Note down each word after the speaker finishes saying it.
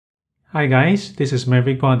Hi guys, this is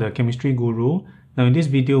Maverick Kwa, the Chemistry Guru. Now in this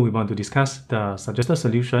video, we want to discuss the suggested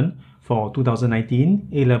solution for 2019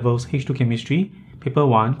 A-Levels H2 Chemistry, Paper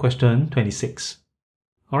 1, Question 26.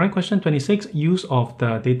 Alright, Question 26, use of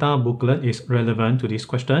the data booklet is relevant to this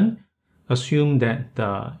question. Assume that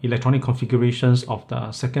the electronic configurations of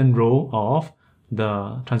the second row of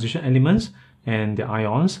the transition elements and the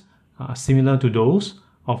ions are similar to those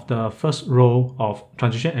of the first row of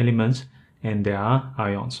transition elements and their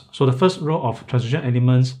ions. So the first row of transition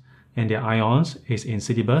elements and their ions is in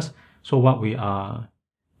syllabus. So what we are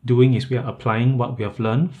doing is we are applying what we have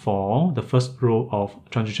learned for the first row of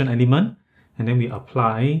transition element, and then we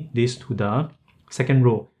apply this to the second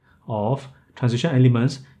row of transition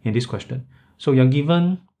elements in this question. So you're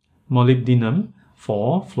given molybdenum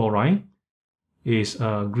for fluoride is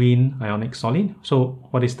a green ionic solid. So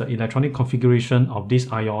what is the electronic configuration of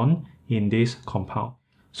this ion in this compound?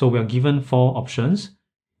 So we are given 4 options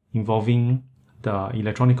involving the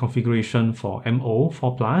electronic configuration for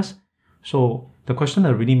MO4+. So the question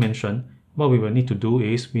already mentioned, what we will need to do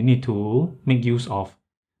is we need to make use of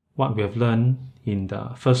what we have learned in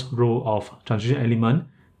the first row of transition element.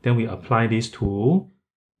 Then we apply this to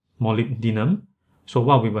molybdenum. So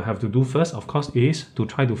what we will have to do first, of course, is to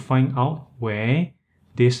try to find out where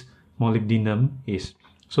this molybdenum is.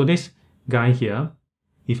 So this guy here,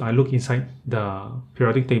 if I look inside the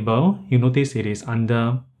periodic table, you notice it is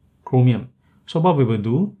under chromium. So what we will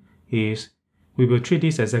do is we will treat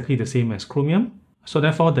this exactly the same as chromium. So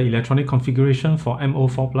therefore, the electronic configuration for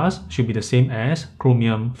MO4+ should be the same as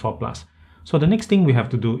chromium 4+. So the next thing we have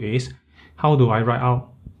to do is, how do I write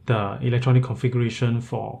out the electronic configuration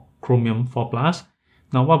for chromium 4+?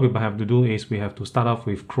 Now what we will have to do is we have to start off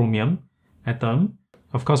with chromium atom.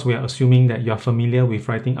 Of course, we are assuming that you are familiar with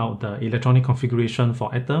writing out the electronic configuration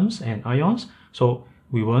for atoms and ions. So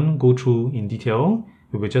we won't go through in detail.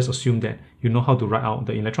 We will just assume that you know how to write out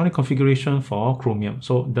the electronic configuration for chromium.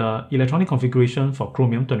 So the electronic configuration for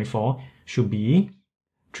chromium 24 should be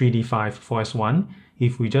 3d5 4s1.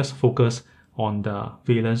 If we just focus on the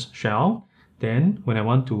valence shell, then when I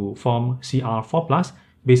want to form Cr4+,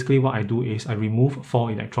 basically what I do is I remove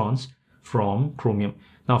 4 electrons from chromium.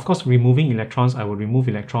 Now, of course, removing electrons, I will remove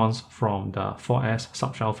electrons from the 4s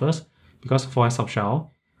subshell first, because 4s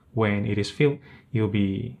subshell, when it is filled, it will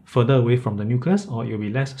be further away from the nucleus, or it will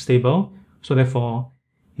be less stable. So therefore,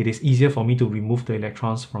 it is easier for me to remove the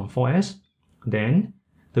electrons from 4s. Then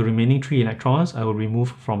the remaining 3 electrons, I will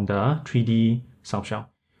remove from the 3d subshell.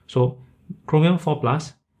 So chromium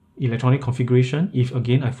 4+ electronic configuration, if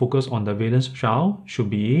again I focus on the valence shell,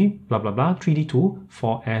 should be blah blah blah 3d2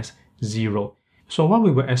 4s0. So what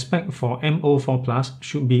we will expect for MO4+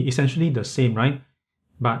 should be essentially the same, right?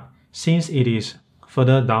 But since it is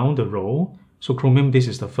further down the row, so chromium, this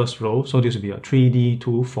is the first row, so this will be a 3d2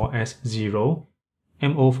 4s0.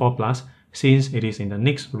 MO4+, since it is in the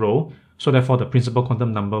next row, so therefore the principal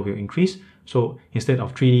quantum number will increase. So instead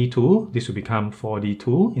of 3d2, this will become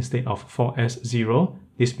 4d2. Instead of 4s0,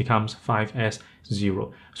 this becomes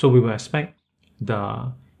 5s0. So we will expect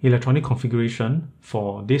the electronic configuration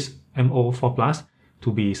for this MO4+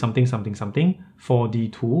 to be something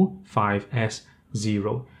 4d2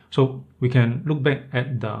 5s0. So we can look back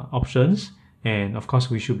at the options, and of course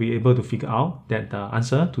we should be able to figure out that the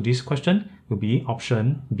answer to this question will be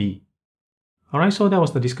option B. Alright, so that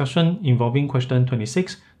was the discussion involving question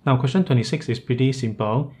 26. Now question 26 is pretty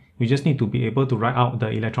simple. We just need to be able to write out the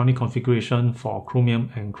electronic configuration for chromium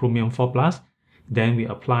and chromium 4+. Then we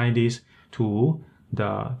apply this to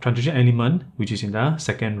the transition element, which is in the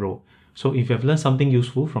second row. So if you have learned something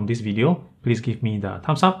useful from this video, please give me the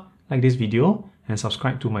thumbs up, like this video, and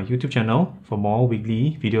subscribe to my YouTube channel for more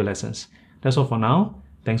weekly video lessons. That's all for now.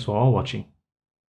 Thanks for watching.